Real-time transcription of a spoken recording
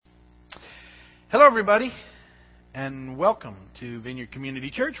Hello, everybody, and welcome to Vineyard Community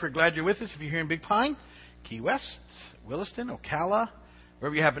Church. We're glad you're with us. If you're here in Big Pine, Key West, Williston, Ocala,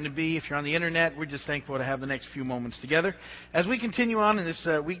 wherever you happen to be. If you're on the internet, we're just thankful to have the next few moments together as we continue on in this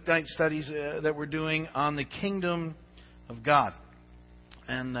weeknight studies that we're doing on the Kingdom of God.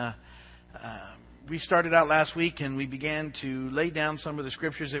 And we started out last week and we began to lay down some of the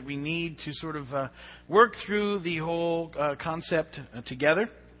scriptures that we need to sort of work through the whole concept together.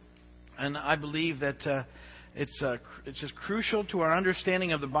 And I believe that it's just crucial to our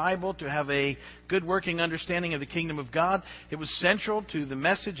understanding of the Bible to have a good working understanding of the Kingdom of God. It was central to the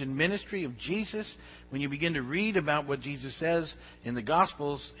message and ministry of Jesus. When you begin to read about what Jesus says in the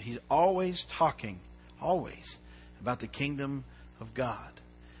Gospels, He's always talking, about the Kingdom of God.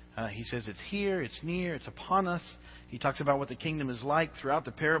 He says it's here, it's near, it's upon us. He talks about what the kingdom is like throughout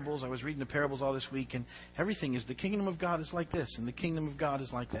the parables. I was reading the parables all this week, and everything is the Kingdom of God is like this, and the Kingdom of God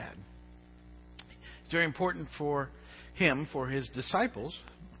is like that. It's very important for Him, for His disciples,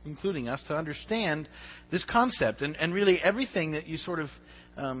 including us, to understand this concept. And really everything that you sort of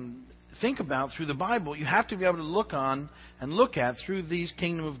think about through the Bible, you have to be able to look at through these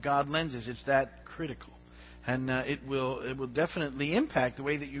Kingdom of God lenses. It's that critical. And it will definitely impact the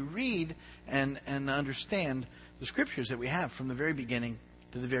way that you read and understand the Scriptures that we have from the very beginning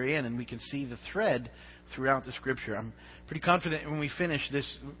to the very end. And we can see the thread throughout the Scripture. I'm pretty confident when we finish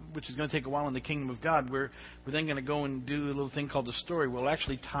this, which is going to take a while in the Kingdom of God, we're then going to go and do a little thing called the story. We'll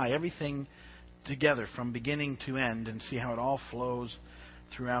actually tie everything together from beginning to end and see how it all flows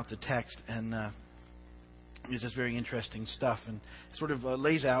throughout the text. And it's just very interesting stuff. And sort of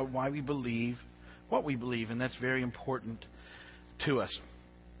lays out why we believe what we believe, and that's very important to us.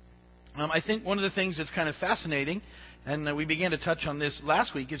 I think one of the things that's kind of fascinating, and we began to touch on this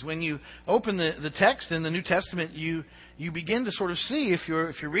last week, is when you open the text in the New Testament, you begin to sort of see, if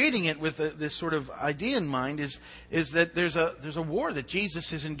you're reading it with this sort of idea in mind, is that there's a war that Jesus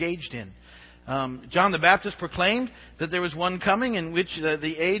is engaged in. John the Baptist proclaimed that there was one coming in which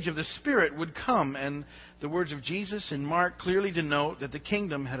the age of the Spirit would come, and the words of Jesus in Mark clearly denote that the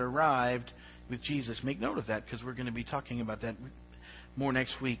kingdom had arrived with Jesus. Make note of that, because we're going to be talking about that more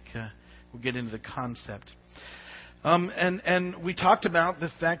next week. We'll get into the concept. And we talked about the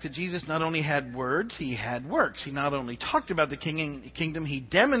fact that Jesus not only had words, He had works. He not only talked about the kingdom, He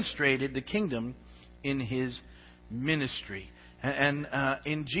demonstrated the kingdom in His ministry. And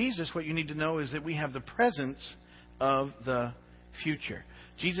in Jesus, what you need to know is that we have the presence of the future.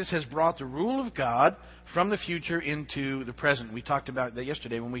 Jesus has brought the rule of God from the future into the present. We talked about that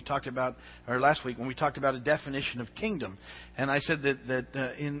yesterday last week when we talked about a definition of kingdom. And I said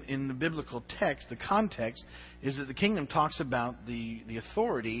that in the biblical text, the context is that the kingdom talks about the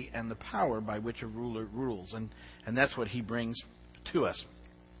authority and the power by which a ruler rules. And that's what He brings to us.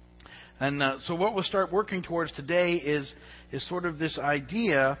 And so what we'll start working towards today is sort of this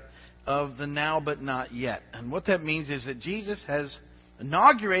idea of the now but not yet. And what that means is that Jesus has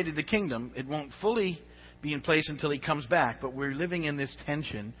inaugurated the kingdom. It won't fully be in place until He comes back, but we're living in this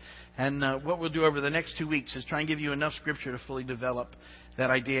tension. And what we'll do over the next 2 weeks is try and give you enough Scripture to fully develop that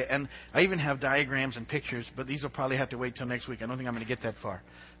idea. And I even have diagrams and pictures, but these will probably have to wait till next week. I don't think I'm going to get that far.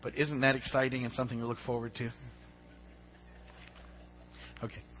 But isn't that exciting and something to look forward to?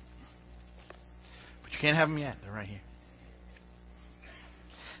 Okay. But you can't have them yet. They're right here.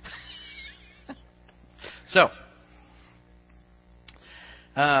 So,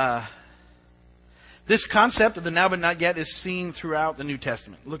 this concept of the now but not yet is seen throughout the New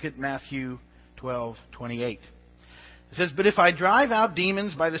Testament. Look at Matthew 12:28. It says, "But if I drive out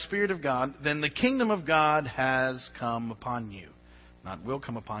demons by the Spirit of God, then the kingdom of God has come upon you." Not will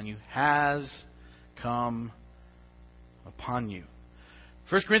come upon you, has come upon you.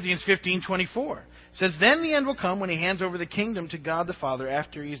 1 Corinthians 15:24 says, "Then the end will come when He hands over the kingdom to God the Father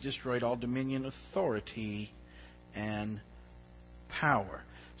after He has destroyed all dominion, authority, and power."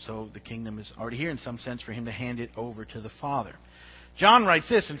 So the kingdom is already here in some sense for Him to hand it over to the Father. John writes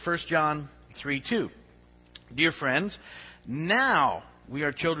this in 1 John 3:2. "Dear friends, now we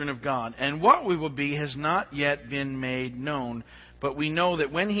are children of God, and what we will be has not yet been made known. But we know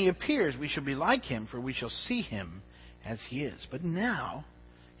that when He appears, we shall be like Him, for we shall see Him as He is." But now,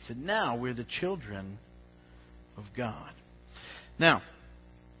 he said, now we're the children of God. Now,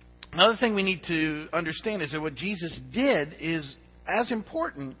 another thing we need to understand is that what Jesus did is as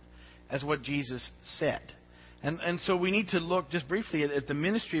important as what Jesus said. And so we need to look just briefly at the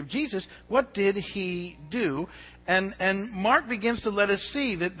ministry of Jesus. What did He do? And Mark begins to let us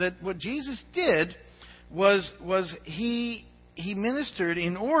see that what Jesus did was He ministered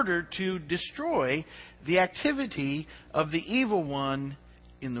in order to destroy the activity of the evil one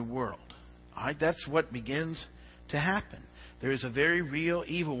in the world. All right, that's what begins to happen. There is a very real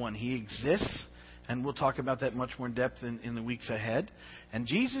evil one. He exists, and we'll talk about that much more in depth in the weeks ahead. And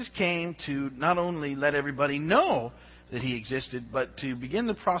Jesus came to not only let everybody know that he existed, but to begin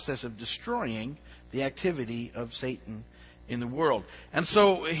the process of destroying the activity of Satan in the world. And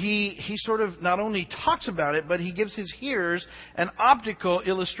so he sort of not only talks about it, but he gives his hearers an optical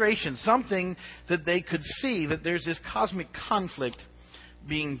illustration, something that they could see, that there's this cosmic conflict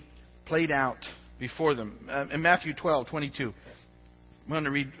being played out before them. In Matthew 12:22, I'm going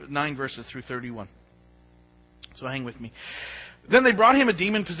to read 9 verses through 31. So hang with me. Then they brought him a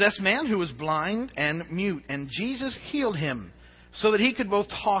demon-possessed man who was blind and mute, and Jesus healed him so that he could both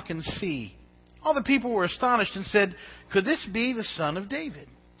talk and see. All the people were astonished and said, "Could this be the son of David?"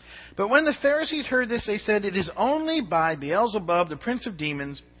 But when the Pharisees heard this, they said, "It is only by Beelzebub, the prince of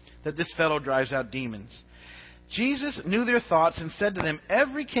demons, that this fellow drives out demons." Jesus knew their thoughts and said to them,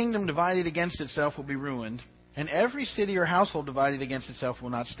 "Every kingdom divided against itself will be ruined, and every city or household divided against itself will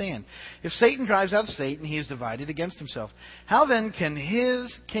not stand. If Satan drives out Satan, he is divided against himself. How then can his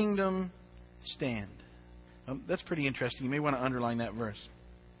kingdom stand?" That's pretty interesting. You may want to underline that verse.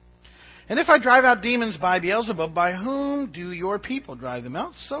 "And if I drive out demons by Beelzebub, by whom do your people drive them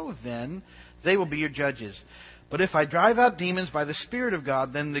out? So then they will be your judges. But if I drive out demons by the Spirit of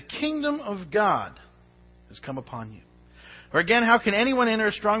God, then the kingdom of God has come upon you. Or again, how can anyone enter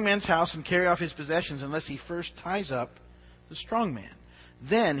a strong man's house and carry off his possessions unless he first ties up the strong man?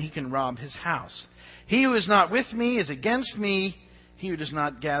 Then he can rob his house. He who is not with me is against me. He who does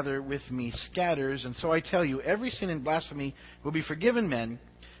not gather with me scatters. And so I tell you, every sin and blasphemy will be forgiven men,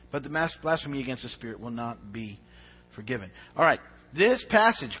 but the blasphemy against the Spirit will not be forgiven." All right, this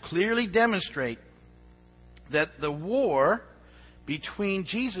passage clearly demonstrates that the war between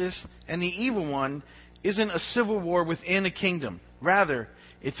Jesus and the evil one isn't a civil war within a kingdom. Rather,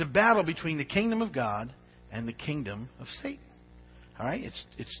 it's a battle between the kingdom of God and the kingdom of Satan. All right,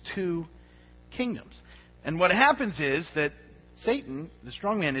 it's two kingdoms. And what happens is that Satan, the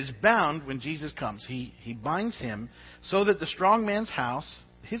strong man, is bound when Jesus comes. He binds him so that the strong man's house,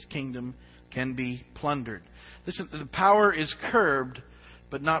 his kingdom, can be plundered. Listen, the power is curbed,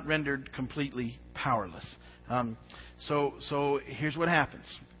 but not rendered completely powerless. So here's what happens.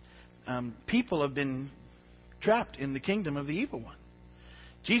 People have been trapped in the kingdom of the evil one.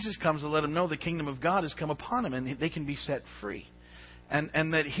 Jesus comes to let them know the kingdom of God has come upon them, and they can be set free.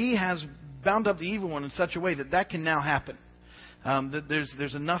 And that he has bound up the evil one in such a way that can now happen. That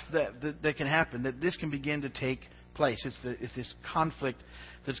there's enough that can happen, that this can begin to take place. It's this conflict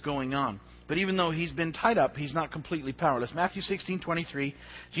that's going on. But even though he's been tied up, he's not completely powerless. Matthew 16:23,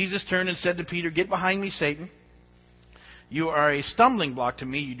 Jesus turned and said to Peter, "Get behind me, Satan. You are a stumbling block to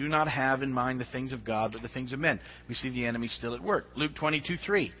me. You do not have in mind the things of God, but the things of men." We see the enemy still at work. Luke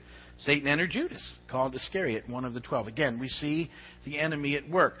 22:3, Satan entered Judas, called Iscariot, one of the 12. Again, we see the enemy at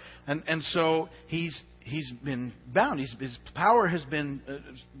work. And so he's been bound. His power has been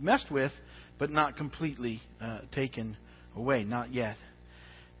messed with, but not completely taken away. Not yet.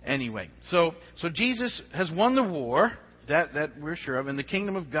 Anyway, so Jesus has won the war, that we're sure of, and the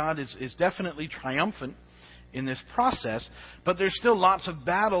kingdom of God is definitely triumphant in this process, but there's still lots of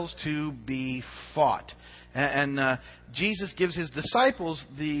battles to be fought. And Jesus gives his disciples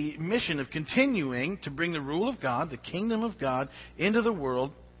the mission of continuing to bring the rule of God, the kingdom of God, into the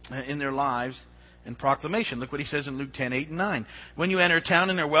world in their lives and proclamation. Look what he says in Luke 10:8 and 9. "When you enter a town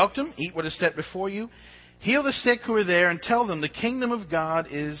and are welcome, eat what is set before you, heal the sick who are there, and tell them the kingdom of God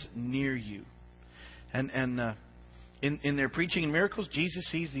is near you." In their preaching and miracles, Jesus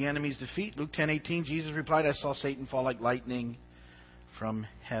sees the enemy's defeat. Luke 10:18, Jesus replied, "I saw Satan fall like lightning from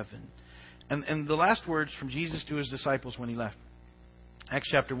heaven." And the last words from Jesus to his disciples when he left. Acts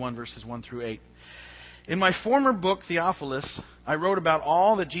chapter 1, verses 1 through 8. "In my former book, Theophilus, I wrote about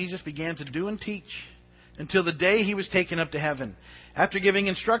all that Jesus began to do and teach until the day he was taken up to heaven, after giving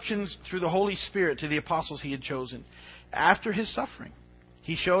instructions through the Holy Spirit to the apostles he had chosen. After his suffering,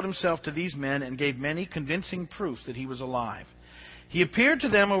 he showed himself to these men and gave many convincing proofs that he was alive. He appeared to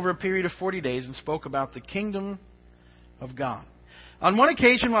them over a period of 40 days and spoke about the kingdom of God. On one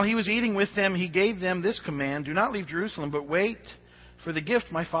occasion, while he was eating with them, he gave them this command: 'Do not leave Jerusalem, but wait for the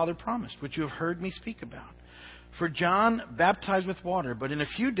gift my Father promised, which you have heard me speak about. For John baptized with water, but in a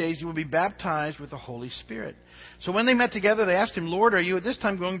few days you will be baptized with the Holy Spirit.' So when they met together, they asked him, 'Lord, are you at this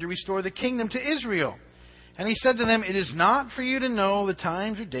time going to restore the kingdom to Israel?' And he said to them, 'It is not for you to know the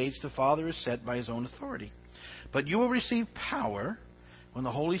times or dates the Father has set by his own authority. But you will receive power when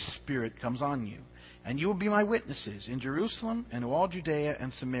the Holy Spirit comes on you. And you will be my witnesses in Jerusalem and to all Judea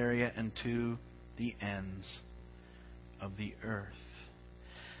and Samaria and to the ends of the earth.'"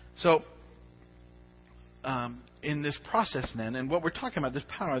 So in this process then, and what we're talking about, this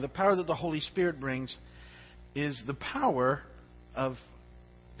power, the power that the Holy Spirit brings, is the power of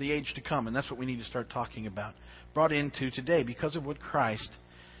the age to come. And that's what we need to start talking about. Brought into today because of what Christ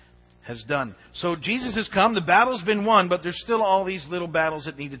has done. So Jesus has come, the battle's been won, but there's still all these little battles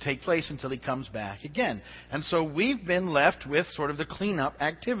that need to take place until He comes back again. And so we've been left with sort of the cleanup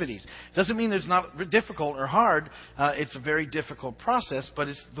activities. Doesn't mean there's not difficult or hard. It's a very difficult process, but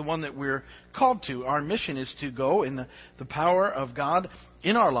it's the one that we're called to. Our mission is to go in the power of God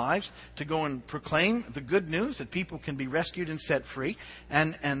in our lives, to go and proclaim the good news that people can be rescued and set free,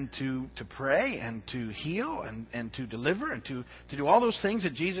 and to pray and to heal and to deliver and to do all those things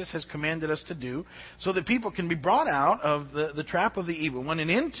that Jesus has commanded us to do, so that people can be brought out of the trap of the evil one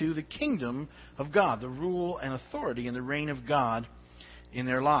and into the kingdom of God, the rule and authority and the reign of God in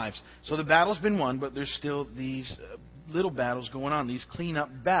their lives. So the battle's been won, but there's still these little battles going on, these clean-up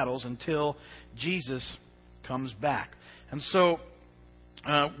battles until Jesus comes back. And so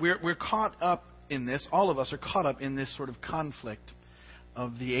we're caught up in this. All of us are caught up in this sort of conflict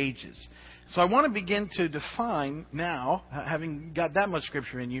of the ages. So I want to begin to define now, having got that much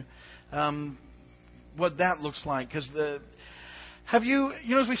scripture in you, what that looks like. Because have you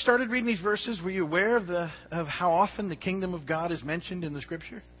as we started reading these verses, were you aware of how often the kingdom of God is mentioned in the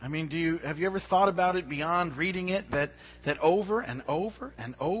scripture? I mean, have you ever thought about it beyond reading it, that over and over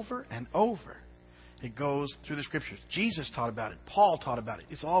and over and over it goes through the scriptures? Jesus taught about it. Paul taught about it.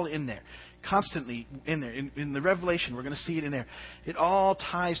 It's all in there. Constantly in there. In the Revelation, we're going to see it in there. It all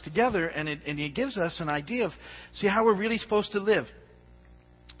ties together, and it gives us an idea of, how we're really supposed to live.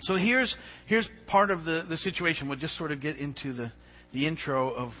 So here's part of the situation. We'll just sort of get into the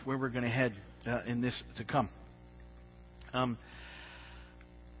intro of where we're going to head in this to come.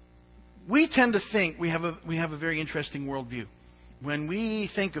 We tend to think we have a very interesting worldview. When we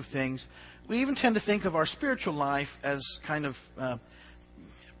think of things, we even tend to think of our spiritual life as kind of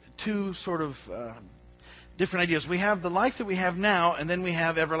two sort of different ideas. We have the life that we have now, and then we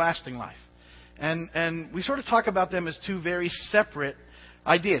have everlasting life. And we sort of talk about them as two very separate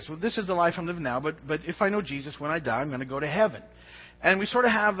ideas. Well, this is the life I'm living now, but if I know Jesus, when I die, I'm going to go to heaven. And we sort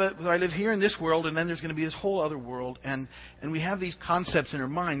of have I live here in this world, and then there's going to be this whole other world. And we have these concepts in our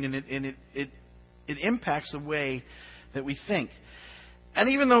mind, and it impacts the way that we think. And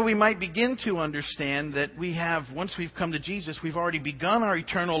even though we might begin to understand that once we've come to Jesus, we've already begun our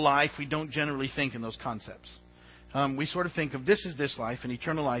eternal life, we don't generally think in those concepts. We sort of think of this is this life, and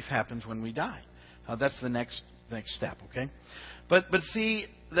eternal life happens when we die. That's the next step, okay? But see,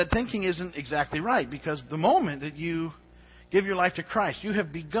 that thinking isn't exactly right, because the moment that you give your life to Christ, you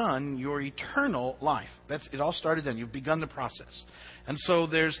have begun your eternal life. It all started then. You've begun the process. And so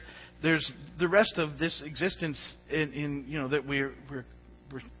there's the rest of this existence in that we're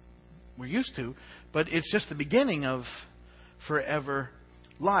used to, but it's just the beginning of forever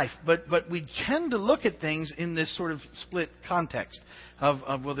life. But we tend to look at things in this sort of split context of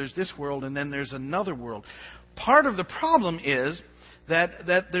there's this world and then there's another world. Part of the problem is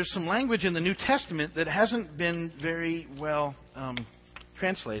that there's some language in the New Testament that hasn't been very well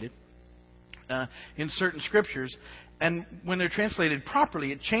translated in certain scriptures. And when they're translated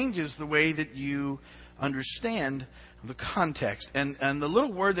properly, it changes the way that you understand the context. And the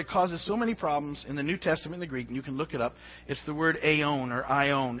little word that causes so many problems in the New Testament in the Greek, and you can look it up, it's the word aion or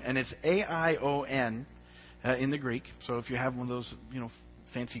ion, and it's A-I-O-N in the Greek. So if you have one of those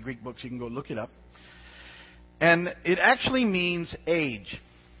fancy Greek books, you can go look it up. And it actually means age,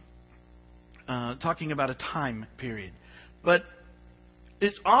 talking about a time period. But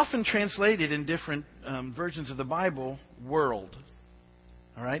it's often translated in different versions of the Bible, world.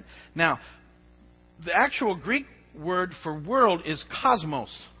 All right? Now, the actual Greek word for world is cosmos.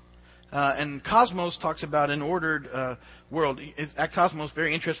 And cosmos talks about an ordered world. At cosmos,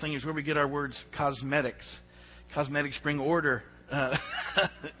 very interesting, is where we get our words cosmetics. Cosmetics bring order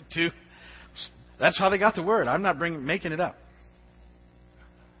to... That's how they got the word. I'm not making it up.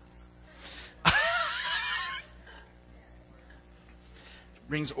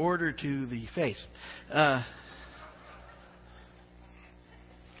 Brings order to the face. I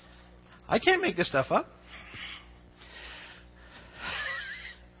can't make this stuff up.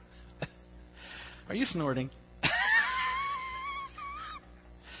 Are you snorting?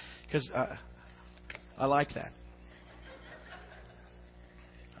 Because I like that.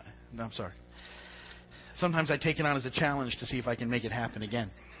 No, I'm sorry. Sometimes I take it on as a challenge to see if I can make it happen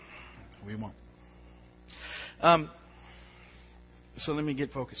again. We won't. So let me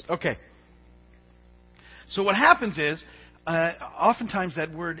get focused. Okay. So what happens is, oftentimes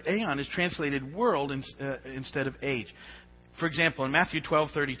that word aeon is translated world instead of age. For example, in Matthew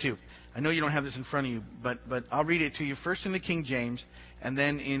 12:32, I know you don't have this in front of you, but I'll read it to you first in the King James and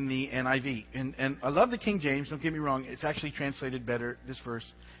then in the NIV. And I love the King James, don't get me wrong. It's actually translated better, this verse,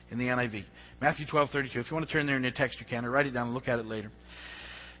 in the NIV. Matthew 12:32. If you want to turn there in your text, you can, or write it down and look at it later.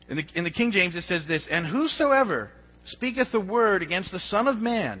 In the King James, it says this, "And whosoever speaketh a word against the Son of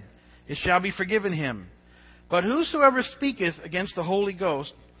Man, it shall be forgiven him. But whosoever speaketh against the Holy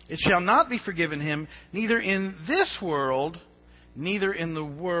Ghost, it shall not be forgiven him, neither in this world, neither in the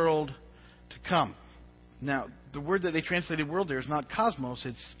world to come." Now, the word that they translated world there is not cosmos,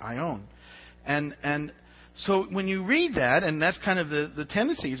 it's aion. And so when you read that, and that's kind of the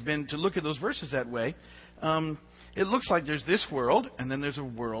tendency has been to look at those verses that way, it looks like there's this world, and then there's a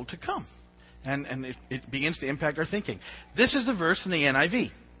world to come. And it begins to impact our thinking. This is the verse in the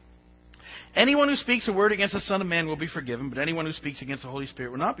NIV. "Anyone who speaks a word against the Son of Man will be forgiven, but anyone who speaks against the Holy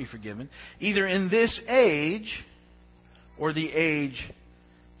Spirit will not be forgiven, either in this age or the age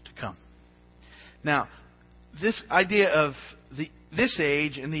to come." Now, this idea of this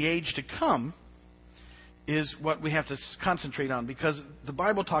age and the age to come is what we have to concentrate on, because the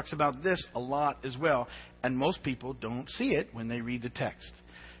Bible talks about this a lot as well, and most people don't see it when they read the text.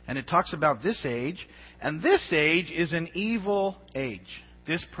 And it talks about this age, and this age is an evil age.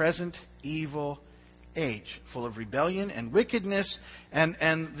 This present evil age, full of rebellion and wickedness, and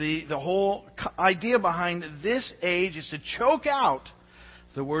the whole idea behind this age is to choke out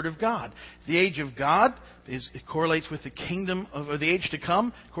the Word of God. The age of God it correlates with the kingdom of, or the age to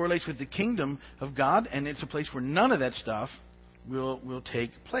come correlates with the kingdom of God, and it's a place where none of that stuff will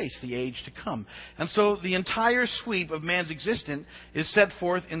take place, the age to come. And so the entire sweep of man's existence is set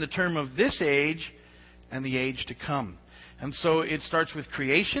forth in the term of this age and the age to come. And so it starts with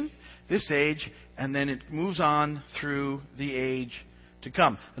creation, this age, and then it moves on through the age to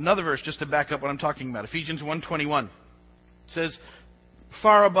come. Another verse, just to back up what I'm talking about. Ephesians 1:21 says,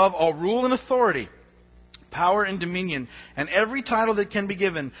 "Far above all rule and authority, power and dominion, and every title that can be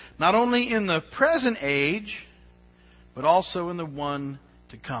given, not only in the present age, but also in the one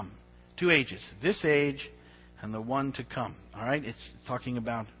to come." Two ages, this age and the one to come. All right, it's talking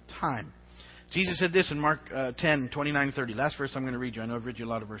about time. Jesus said this in Mark 10:29-30. Last verse I'm going to read you. I know I've read you a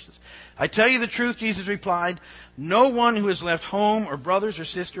lot of verses. "I tell you the truth," Jesus replied, "no one who has left home or brothers or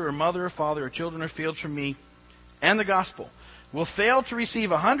sister or mother or father or children or fields for me and the gospel will fail to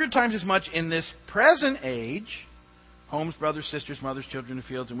receive 100 times as much in this present age," homes, brothers, sisters, mothers, children, and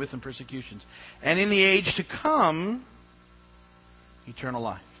fields, and with them persecutions, "and in the age to come, eternal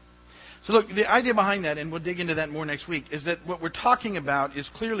life." So look, the idea behind that, and we'll dig into that more next week, is that what we're talking about is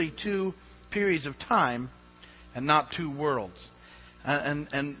clearly two periods of time and not two worlds.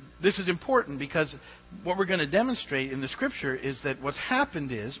 And this is important because what we're going to demonstrate in the Scripture is that what's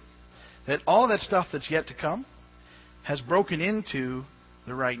happened is that all of that stuff that's yet to come has broken into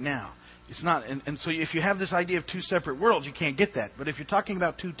the right now. It's not, and so if you have this idea of two separate worlds, you can't get that. But if you're talking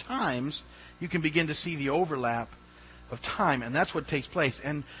about two times, you can begin to see the overlap of time, and that's what takes place.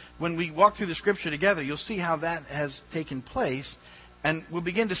 And when we walk through the Scripture together, you'll see how that has taken place, and we'll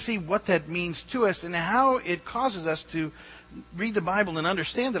begin to see what that means to us and how it causes us to read the Bible and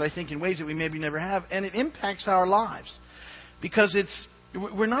understand it, I think, in ways that we maybe never have, and it impacts our lives. Because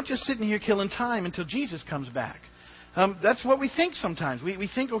we're not just sitting here killing time until Jesus comes back. That's what we think sometimes. We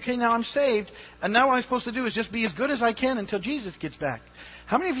think, okay, now I'm saved, and now what I'm supposed to do is just be as good as I can until Jesus gets back.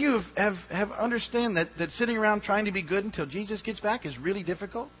 How many of you have understand that sitting around trying to be good until Jesus gets back is really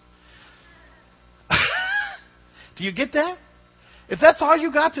difficult? Do you get that? If that's all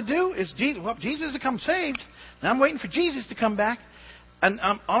you got to do is Jesus has come saved, now I'm waiting for Jesus to come back, and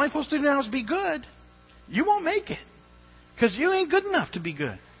all I'm supposed to do now is be good, you won't make it. Because you ain't good enough to be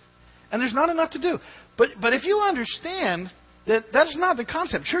good. And there's not enough to do. But if you understand that that's not the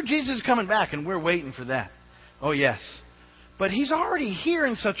concept. Sure, Jesus is coming back and we're waiting for that. Oh, yes. But He's already here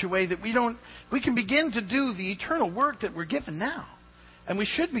in such a way that we can begin to do the eternal work that we're given now. And we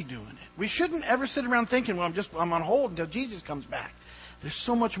should be doing it. We shouldn't ever sit around thinking, well, I'm on hold until Jesus comes back. There's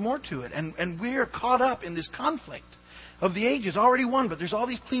so much more to it. And we're caught up in this conflict of the ages, already won, but there's all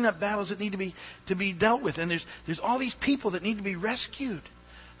these cleanup battles that need to be dealt with. And there's all these people that need to be rescued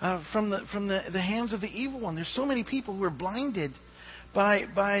from the hands of the evil one. There's so many people who are blinded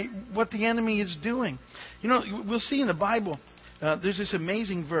by what the enemy is doing. You know, we'll see in the Bible, there's this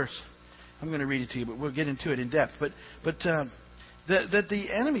amazing verse. I'm going to read it to you, but we'll get into it in depth. But that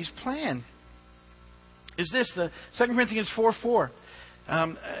the enemy's plan is this, the 2 Corinthians 4:4.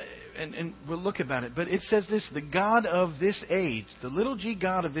 And we'll look about it. But it says this, the God of this age, the little g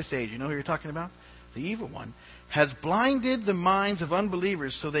God of this age, you know who you're talking about? The evil one, has blinded the minds of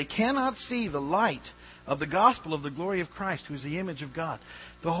unbelievers so they cannot see the light of the gospel of the glory of Christ, who is the image of God.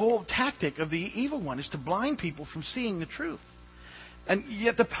 The whole tactic of the evil one is to blind people from seeing the truth. And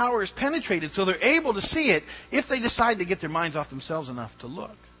yet the power is penetrated so they're able to see it if they decide to get their minds off themselves enough to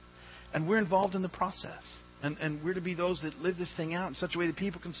look. And we're involved in the process. And we're to be those that live this thing out in such a way that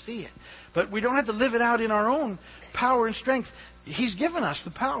people can see it. But we don't have to live it out in our own power and strength. He's given us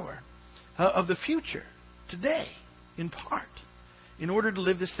the power of the future today, in part, in order to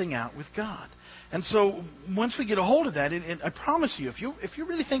live this thing out with God. And so once we get a hold of that, I promise you, if you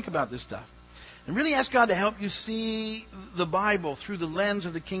really think about this stuff, and really ask God to help you see the Bible through the lens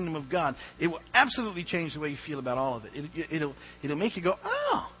of the kingdom of God, it will absolutely change the way you feel about all of it. It'll make you go,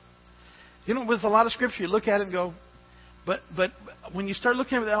 oh. You know, with a lot of Scripture, you look at it and go, but when you start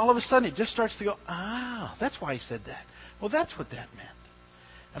looking at it, all of a sudden it just starts to go, that's why he said that. Well, that's what that meant.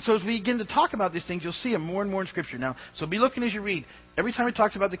 And so as we begin to talk about these things, you'll see them more and more in Scripture. Now, so be looking as you read. Every time it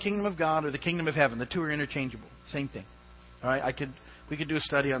talks about the kingdom of God or the kingdom of heaven, the two are interchangeable. Same thing. All right, we could do a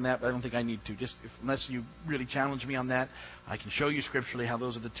study on that, but I don't think I need to. Unless you really challenge me on that, I can show you scripturally how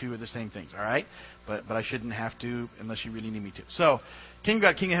those are the two are the same things. All right, but I shouldn't have to unless you really need me to. So, kingdom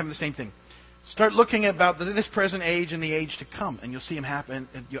of God, kingdom of heaven, the same thing. Start looking about this present age and the age to come, and you'll see them happen.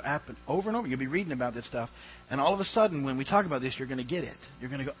 You'll happen over and over. You'll be reading about this stuff, and all of a sudden, when we talk about this, you're going to get it. You're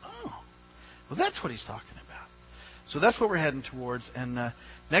going to go, oh, well, that's what he's talking about. So that's what we're heading towards. And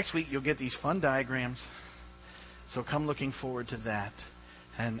next week, you'll get these fun diagrams. So come looking forward to that,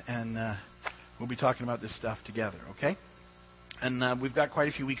 and we'll be talking about this stuff together. Okay? And we've got quite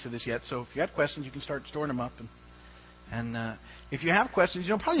a few weeks of this yet. So if you got questions, you can start storing them up. And if you have questions,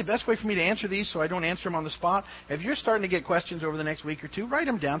 probably the best way for me to answer these so I don't answer them on the spot, if you're starting to get questions over the next week or two, write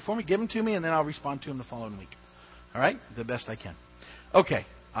them down for me, give them to me, and then I'll respond to them the following week. All right? The best I can. Okay.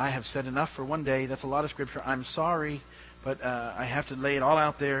 I have said enough for one day. That's a lot of Scripture. I'm sorry, but I have to lay it all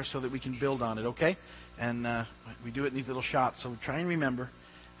out there so that we can build on it, okay? And we do it in these little shots, so try and remember,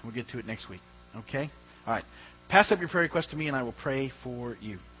 and we'll get to it next week, okay? All right. Pass up your prayer request to me, and I will pray for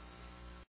you.